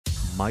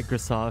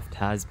Microsoft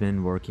has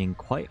been working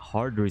quite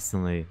hard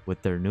recently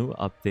with their new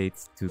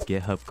updates to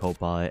GitHub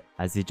Copilot,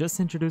 as they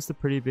just introduced a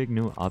pretty big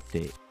new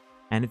update.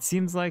 And it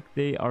seems like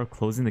they are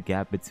closing the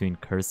gap between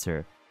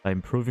Cursor by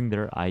improving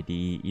their IDE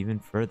even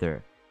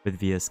further with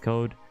VS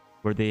Code,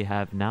 where they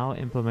have now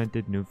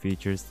implemented new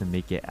features to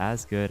make it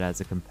as good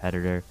as a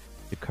competitor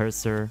to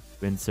Cursor,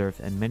 Windsurf,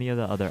 and many of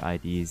the other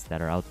IDEs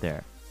that are out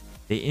there.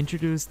 They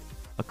introduced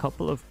a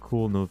couple of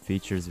cool new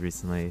features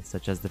recently,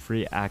 such as the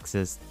free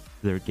access to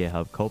their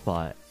GitHub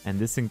Copilot, and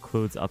this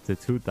includes up to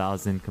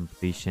 2,000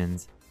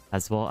 completions,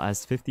 as well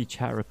as 50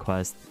 chat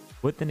requests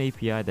with an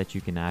API that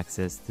you can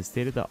access to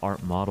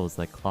state-of-the-art models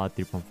like Claude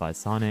 3.5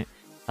 Sonnet,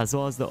 as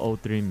well as the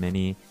O3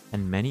 Mini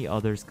and many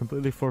others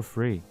completely for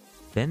free.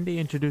 Then they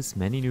introduced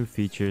many new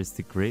features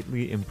to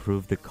greatly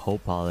improve the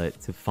Copilot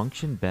to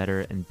function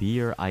better and be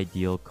your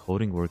ideal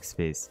coding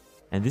workspace.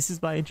 And this is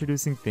by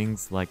introducing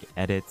things like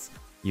edits,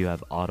 you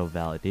have auto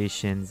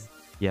validations,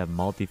 you have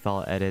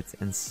multi-file edits,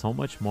 and so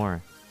much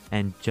more.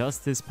 And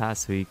just this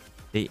past week,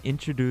 they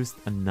introduced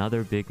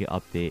another big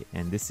update,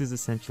 and this is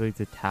essentially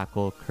to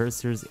tackle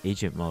Cursor's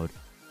agent mode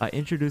by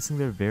introducing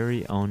their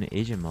very own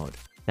agent mode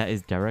that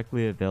is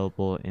directly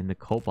available in the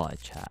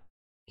Copilot chat.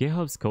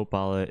 GitHub's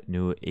Copilot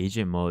new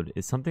agent mode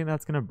is something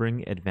that's going to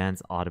bring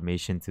advanced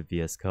automation to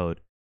VS Code.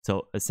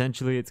 So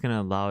essentially, it's going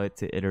to allow it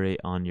to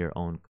iterate on your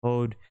own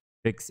code,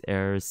 fix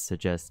errors,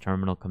 suggest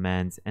terminal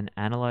commands, and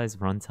analyze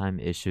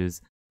runtime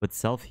issues with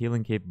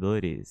self-healing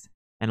capabilities.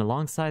 And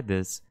alongside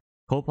this,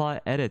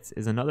 Copilot Edits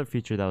is another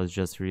feature that was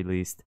just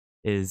released,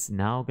 is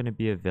now going to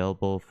be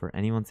available for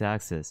anyone to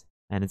access,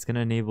 and it's going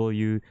to enable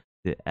you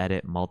to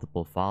edit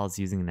multiple files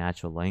using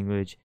natural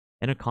language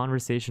in a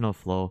conversational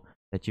flow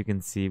that you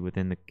can see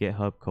within the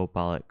GitHub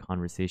Copilot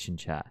conversation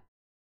chat.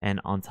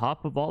 And on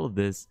top of all of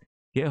this,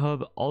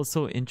 GitHub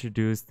also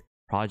introduced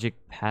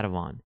Project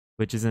Padawan,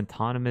 which is an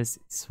autonomous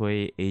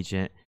Sway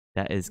agent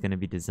that is going to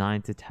be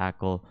designed to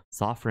tackle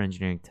software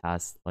engineering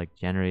tasks like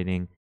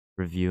generating,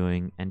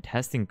 reviewing, and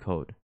testing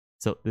code.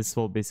 So this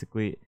will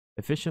basically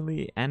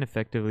efficiently and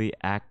effectively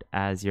act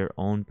as your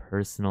own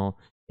personal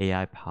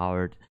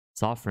AI-powered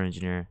software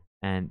engineer.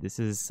 And this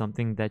is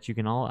something that you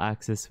can all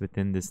access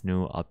within this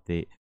new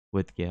update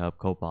with GitHub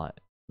Copilot.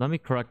 Let me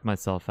correct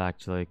myself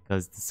actually,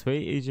 because the Sway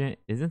agent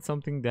isn't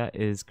something that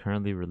is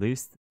currently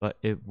released, but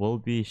it will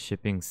be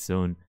shipping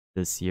soon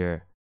this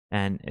year.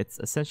 And it's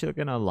essentially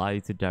going to allow you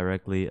to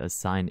directly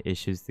assign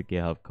issues to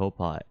GitHub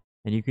Copilot.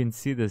 And you can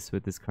see this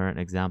with this current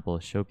example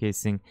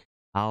showcasing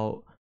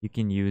how you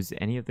can use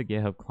any of the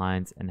GitHub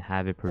clients and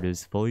have it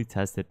produce fully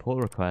tested pull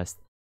requests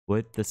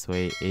with the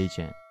Sway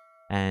agent.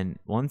 And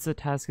once the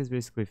task is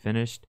basically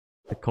finished,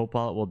 the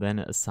Copilot will then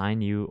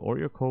assign you or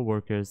your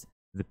coworkers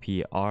the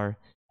PR,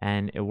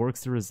 and it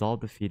works to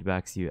resolve the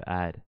feedbacks you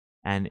add.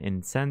 And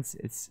in a sense,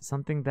 it's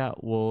something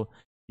that will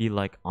be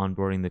like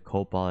onboarding the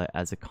Copilot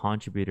as a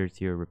contributor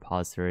to your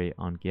repository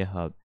on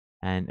GitHub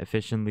and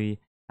efficiently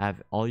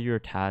have all your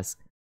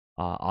tasks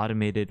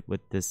automated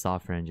with this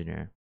software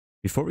engineer.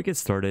 Before we get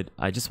started,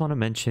 I just want to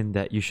mention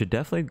that you should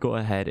definitely go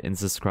ahead and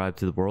subscribe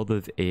to the World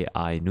of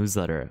AI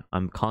newsletter.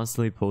 I'm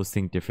constantly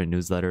posting different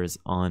newsletters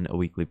on a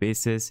weekly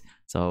basis,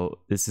 so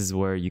this is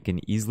where you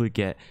can easily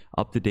get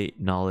up-to-date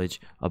knowledge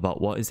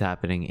about what is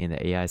happening in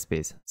the AI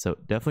space. So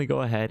definitely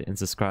go ahead and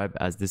subscribe,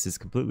 as this is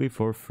completely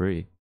for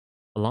free.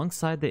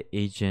 Alongside the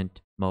agent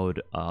mode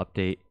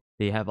update,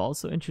 they have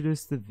also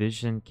introduced the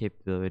vision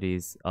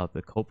capabilities of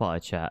the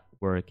Copilot chat,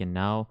 where it can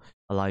now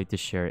allow you to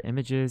share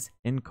images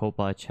in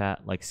Copilot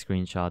chat like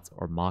screenshots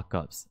or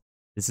mockups.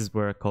 This is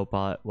where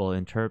Copilot will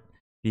interpret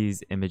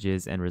these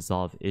images and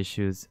resolve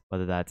issues,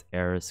 whether that's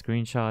error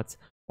screenshots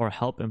or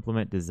help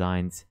implement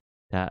designs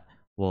that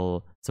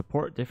will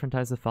support different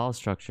types of file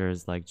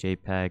structures like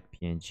JPEG,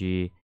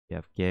 PNG, you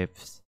have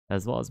GIFs,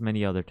 as well as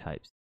many other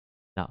types.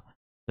 Now,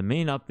 the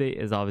main update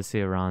is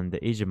obviously around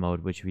the agent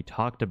mode, which we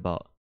talked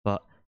about,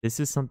 but this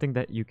is something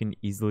that you can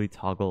easily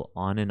toggle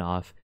on and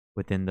off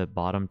within the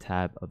bottom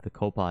tab of the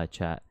Copilot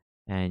chat,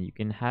 and you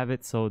can have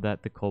it so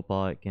that the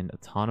Copilot can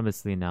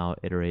autonomously now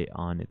iterate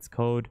on its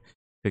code,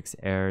 fix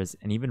errors,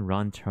 and even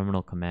run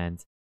terminal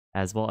commands,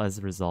 as well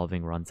as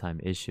resolving runtime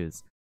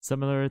issues,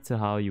 similar to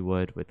how you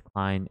would with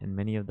Client and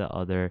many of the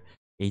other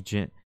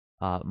agent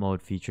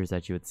mode features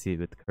that you would see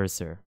with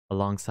Cursor.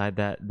 Alongside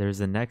that, there's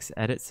a next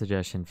edit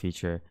suggestion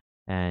feature,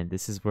 and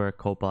this is where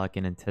Copilot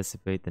can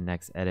anticipate the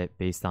next edit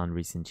based on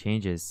recent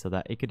changes so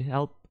that it could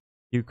help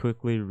you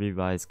quickly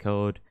revise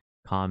code,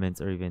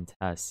 comments, or even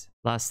tests.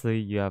 Lastly,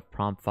 you have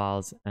prompt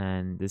files,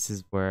 and this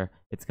is where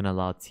it's going to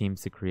allow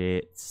teams to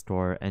create,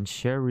 store, and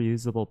share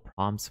reusable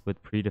prompts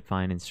with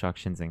predefined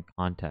instructions and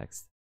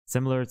context,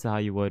 similar to how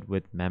you would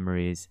with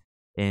memories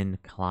in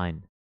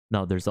Client.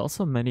 Now, there's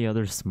also many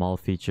other small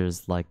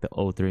features like the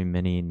O3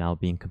 Mini now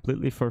being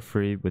completely for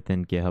free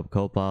within GitHub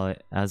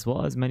Copilot, as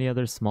well as many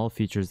other small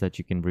features that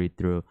you can read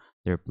through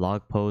their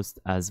blog post,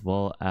 as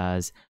well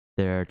as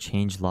their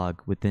changelog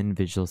within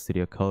Visual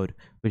Studio Code,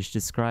 which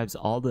describes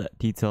all the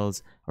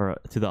details or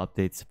to the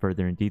updates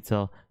further in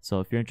detail.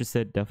 So if you're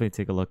interested, definitely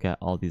take a look at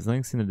all these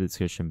links in the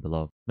description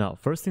below. Now,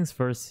 first things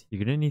first,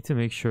 you're going to need to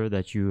make sure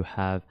that you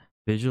have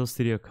Visual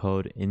Studio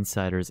Code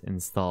Insiders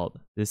installed.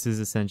 This is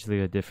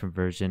essentially a different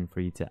version for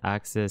you to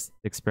access the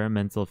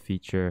experimental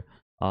feature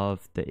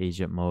of the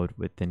agent mode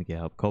within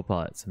GitHub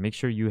Copilot. So make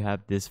sure you have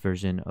this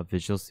version of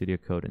Visual Studio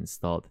Code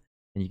installed.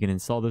 And you can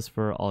install this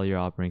for all your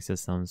operating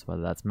systems,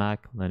 whether that's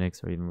Mac,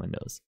 Linux, or even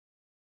Windows.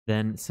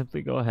 Then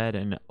simply go ahead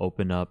and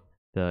open up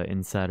the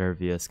Insider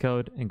VS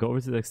Code and go over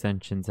to the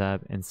Extension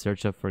tab and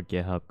search up for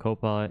GitHub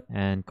Copilot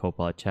and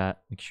Copilot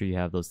Chat. Make sure you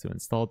have those two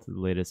installed to the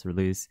latest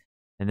release.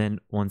 And then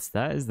once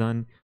that is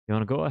done, you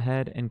want to go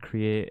ahead and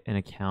create an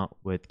account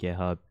with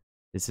GitHub.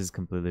 This is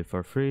completely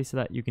for free so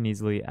that you can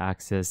easily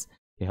access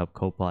GitHub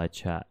Copilot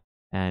Chat.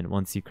 And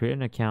once you create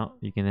an account,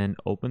 you can then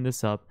open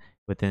this up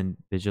within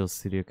Visual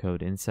Studio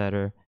Code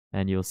Insider,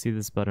 and you'll see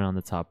this button on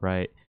the top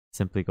right.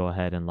 Simply go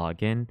ahead and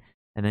log in,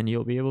 and then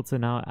you'll be able to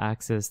now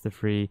access the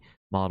free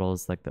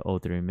models like the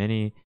O3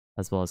 Mini,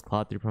 as well as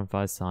Claude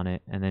 3.5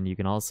 Sonnet, and then you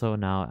can also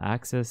now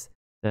access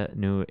the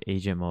new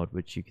agent mode,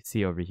 which you can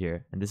see over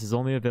here. And this is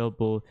only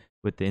available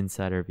with the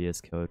Insider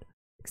VS Code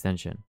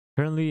extension.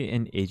 Currently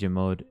in agent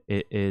mode,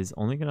 it is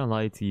only going to allow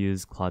you to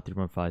use Claude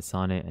 3.5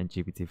 Sonnet and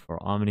GPT-4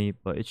 Omni,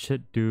 but it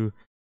should do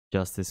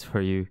justice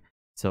for you.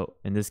 So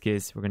in this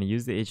case, we're going to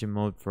use the agent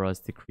mode for us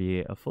to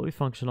create a fully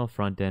functional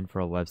front end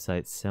for a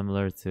website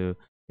similar to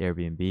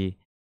Airbnb.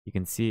 You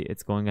can see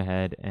it's going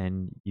ahead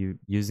and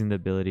using the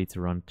ability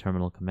to run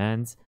terminal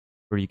commands,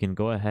 where you can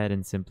go ahead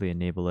and simply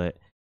enable it.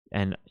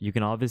 And you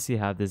can obviously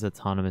have this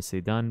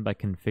autonomously done by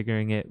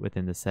configuring it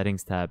within the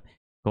settings tab,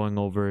 going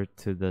over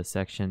to the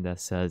section that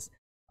says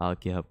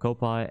GitHub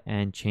Copilot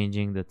and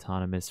changing the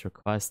autonomous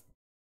request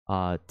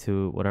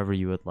to whatever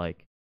you would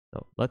like.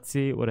 So let's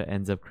see what it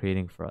ends up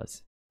creating for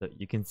us. So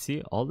you can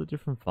see all the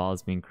different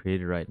files being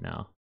created right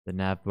now. The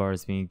nav bar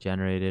is being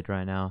generated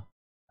right now,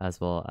 as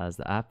well as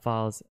the app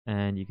files.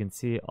 And you can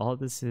see all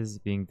this is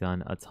being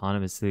done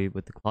autonomously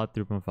with the Claude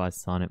 3.5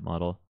 Sonnet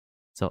model.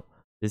 So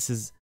this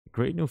is a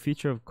great new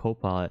feature of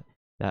Copilot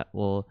that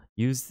will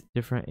use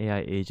different AI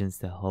agents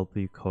to help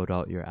you code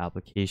out your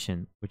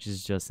application, which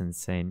is just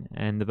insane.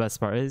 And the best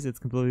part is it's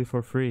completely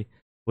for free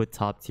with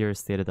top tier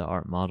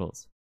state-of-the-art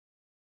models.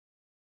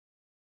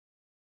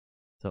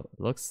 So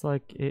it looks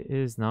like it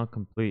is now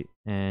complete,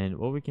 and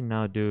what we can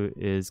now do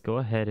is go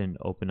ahead and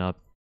open up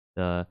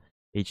the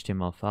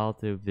HTML file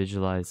to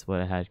visualize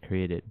what I had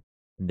created.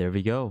 And there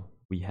we go.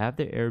 We have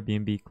the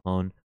Airbnb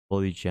clone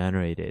fully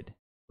generated.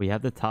 We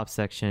have the top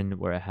section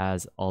where it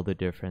has all the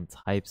different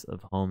types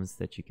of homes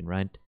that you can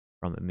rent,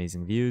 from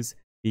amazing views,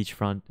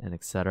 beachfront, and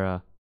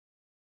etc.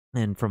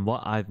 And from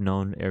what I've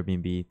known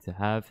Airbnb to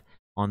have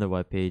on their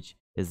webpage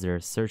is their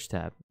search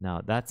tab.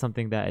 Now that's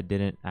something that it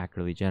didn't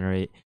accurately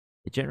generate.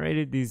 It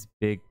generated these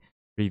big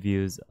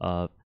previews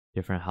of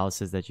different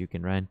houses that you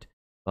can rent,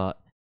 but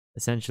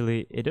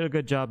essentially it did a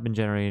good job in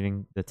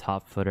generating the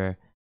top footer,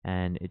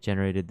 and it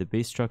generated the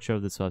base structure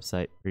of this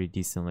website pretty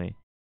decently.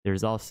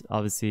 There's also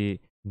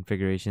obviously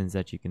configurations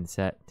that you can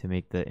set to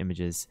make the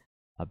images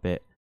a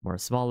bit more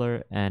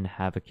smaller and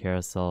have a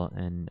carousel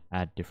and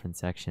add different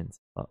sections.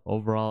 But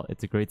overall,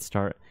 it's a great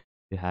start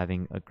to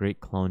having a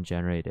great clone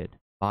generated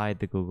by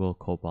the Google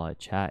Copilot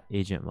Chat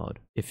agent mode.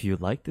 If you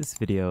like this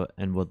video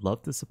and would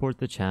love to support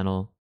the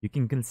channel, you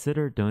can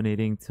consider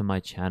donating to my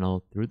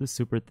channel through the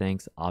super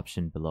thanks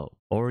option below.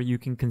 Or you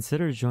can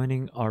consider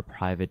joining our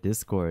private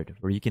Discord,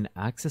 where you can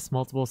access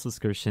multiple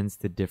subscriptions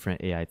to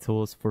different AI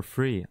tools for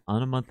free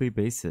on a monthly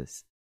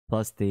basis,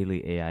 plus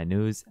daily AI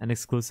news and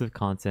exclusive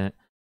content,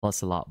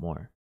 plus a lot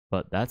more.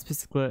 But that's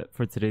basically it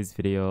for today's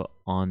video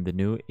on the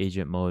new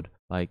agent mode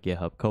by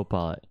GitHub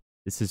Copilot.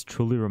 This is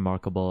truly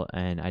remarkable,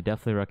 and I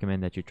definitely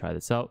recommend that you try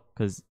this out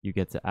because you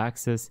get to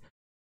access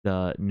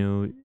the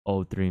new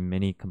O3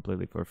 Mini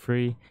completely for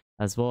free,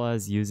 as well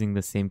as using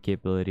the same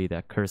capability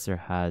that Cursor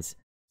has.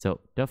 So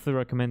definitely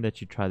recommend that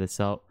you try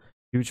this out.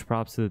 Huge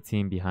props to the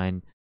team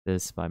behind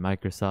this by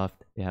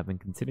Microsoft. They have been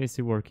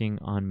continuously working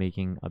on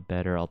making a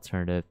better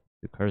alternative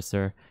to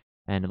Cursor,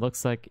 and it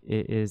looks like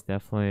it is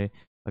definitely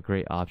a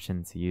great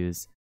option to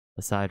use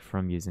aside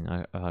from using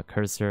a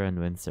Cursor and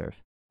Windsurf.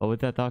 But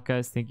with that thought,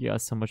 guys, thank you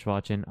guys so much for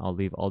watching. I'll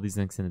leave all these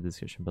links in the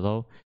description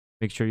below.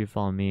 Make sure you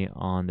follow me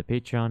on the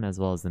Patreon as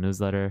well as the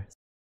newsletter.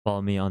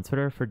 Follow me on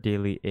Twitter for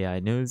daily AI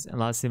news. And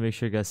lastly, make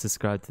sure you guys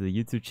subscribe to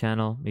the YouTube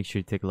channel. Make sure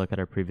you take a look at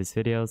our previous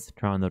videos,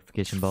 turn on the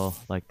notification bell,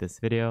 like this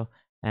video,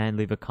 and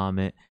leave a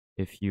comment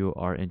if you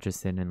are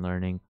interested in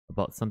learning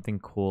about something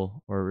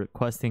cool or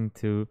requesting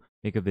to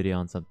make a video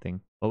on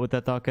something. But with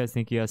that thought, guys,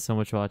 thank you guys so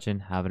much for watching.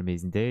 Have an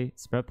amazing day,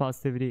 spread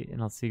positivity,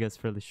 and I'll see you guys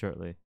fairly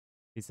shortly.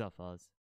 Peace out, fellas.